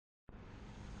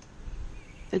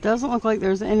it doesn't look like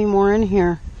there's any more in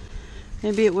here.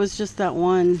 Maybe it was just that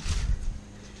one.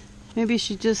 Maybe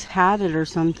she just had it or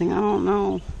something. I don't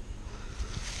know.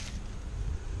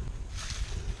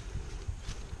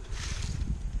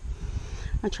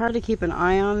 I try to keep an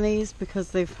eye on these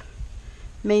because they've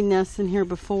made nests in here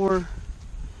before.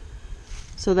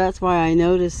 So that's why I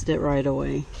noticed it right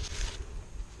away.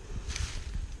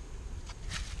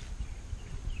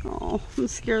 Oh, I'm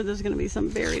scared there's going to be some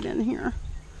buried in here.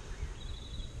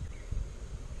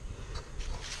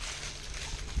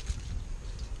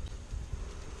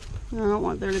 I don't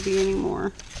want there to be any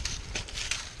more.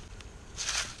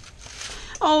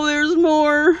 Oh, there's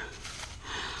more.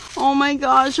 Oh my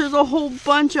gosh, there's a whole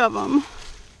bunch of them.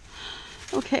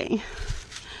 Okay,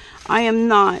 I am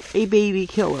not a baby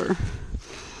killer,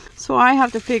 so I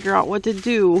have to figure out what to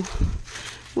do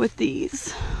with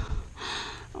these.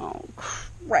 Oh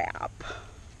crap.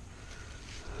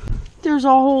 There's a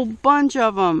whole bunch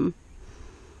of them.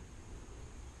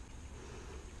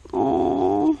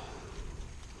 Oh,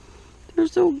 they're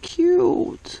so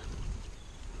cute.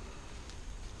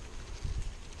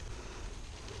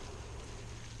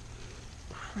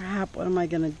 Crap, what am I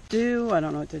gonna do? I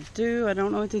don't know what to do. I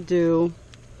don't know what to do.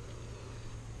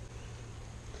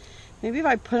 Maybe if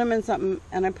I put them in something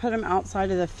and I put them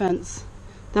outside of the fence,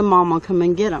 then Mom will come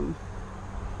and get them.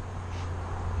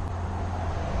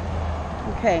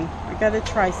 Okay, I gotta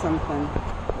try something.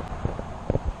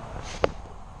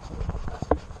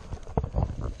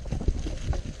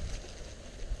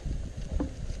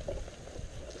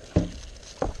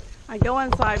 I go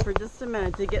inside for just a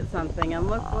minute to get something, and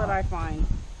look what I find.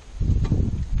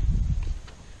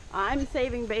 I'm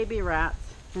saving baby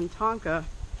rats, and Tonka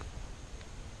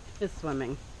is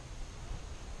swimming.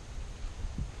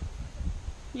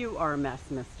 You are a mess,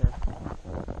 mister.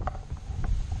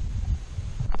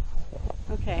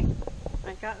 Okay,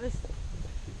 I got this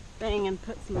thing and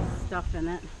put some stuff in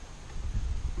it.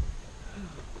 Oh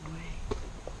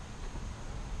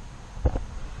boy.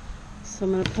 So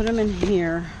I'm going to put them in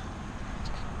here.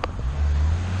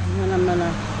 And then I'm going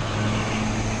to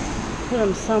put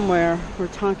them somewhere where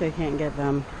Tonka can't get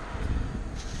them.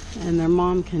 And their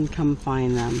mom can come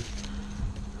find them.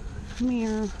 Come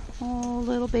here. Oh,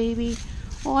 little baby.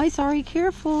 Oh, I'm sorry.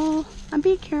 Careful.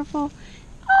 Be careful.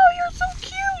 Oh, you're so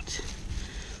cute.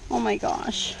 Oh my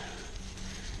gosh.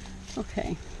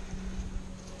 Okay.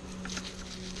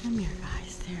 Come here,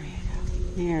 guys. There you go.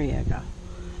 There you go.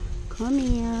 Come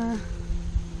here.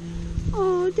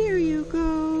 Oh, there you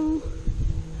go.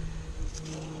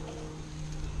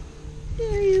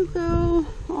 There you go.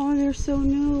 Oh, they're so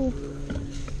new.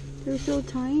 They're so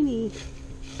tiny.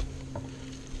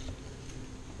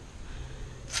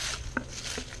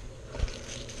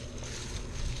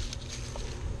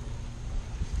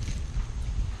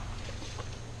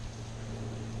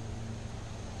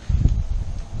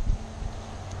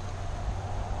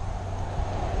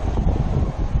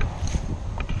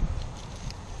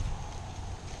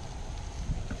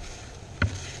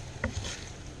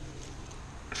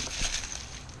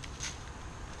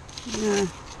 Yeah,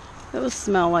 those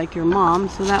smell like your mom,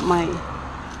 so that might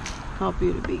help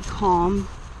you to be calm.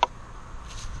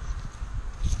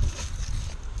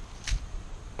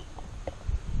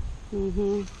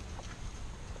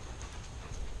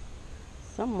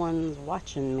 Someone's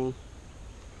watching me.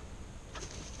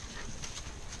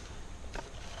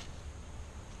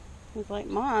 He's like,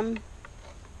 Mom,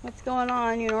 what's going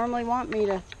on? You normally want me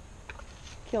to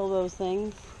kill those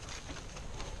things,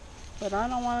 but I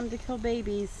don't want them to kill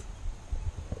babies.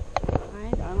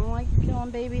 I don't like killing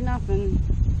baby nothing.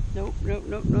 Nope, nope,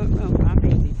 nope, nope, nope, not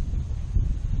babies.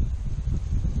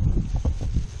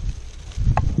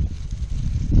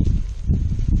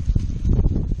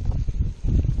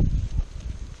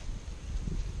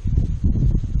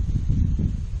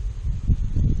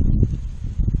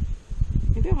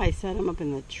 Maybe if I set them up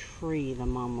in the tree, the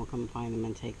mom will come find them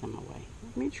and take them away.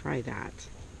 Let me try that.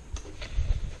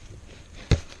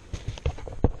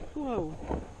 Whoa.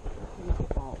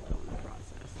 Follow the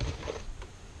process.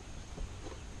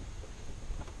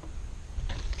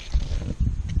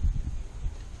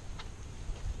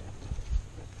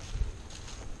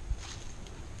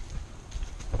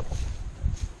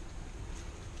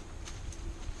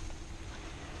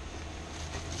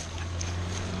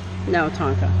 No,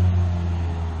 Tonka.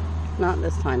 Not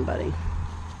this time, buddy.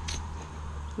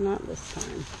 Not this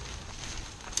time.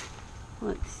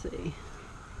 Let's see.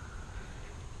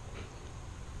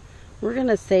 We're going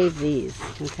to save these,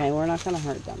 okay? We're not going to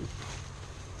hurt them.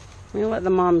 We're going to let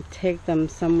the mom take them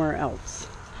somewhere else.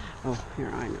 Oh, here,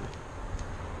 I know.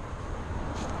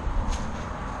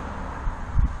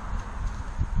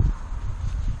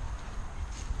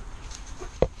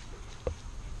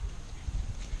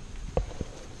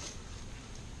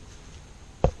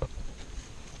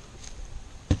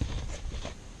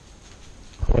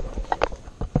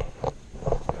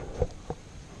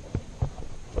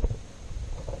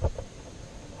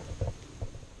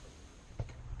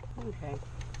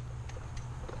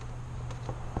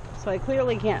 So I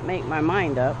clearly can't make my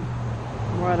mind up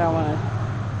where I want to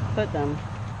put them.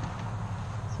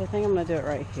 So I think I'm going to do it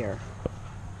right here.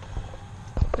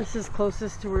 This is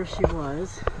closest to where she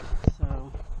was.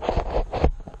 So I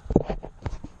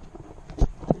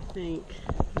think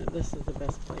that this is the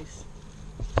best place.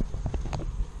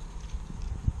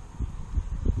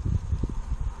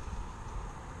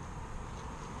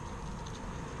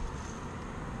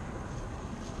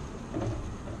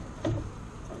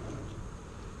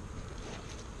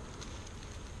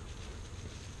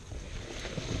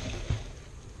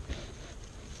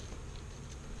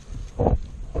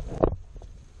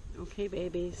 Okay,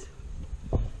 babies,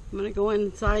 I'm gonna go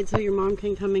inside so your mom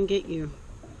can come and get you.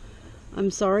 I'm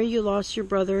sorry you lost your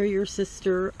brother or your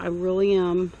sister. I really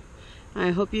am. I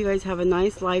hope you guys have a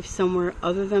nice life somewhere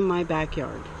other than my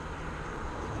backyard.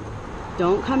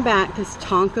 Don't come back, because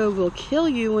Tonka will kill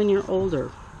you when you're older.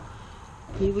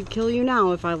 He would kill you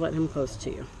now if I let him close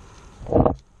to you.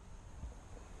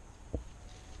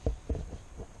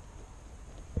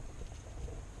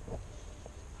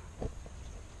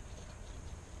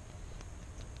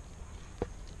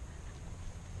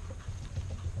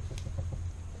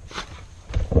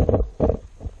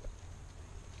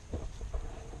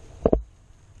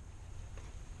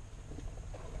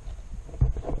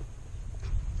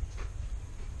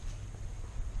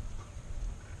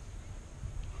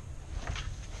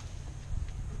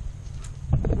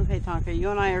 Okay, Tonka, you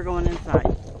and I are going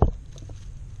inside.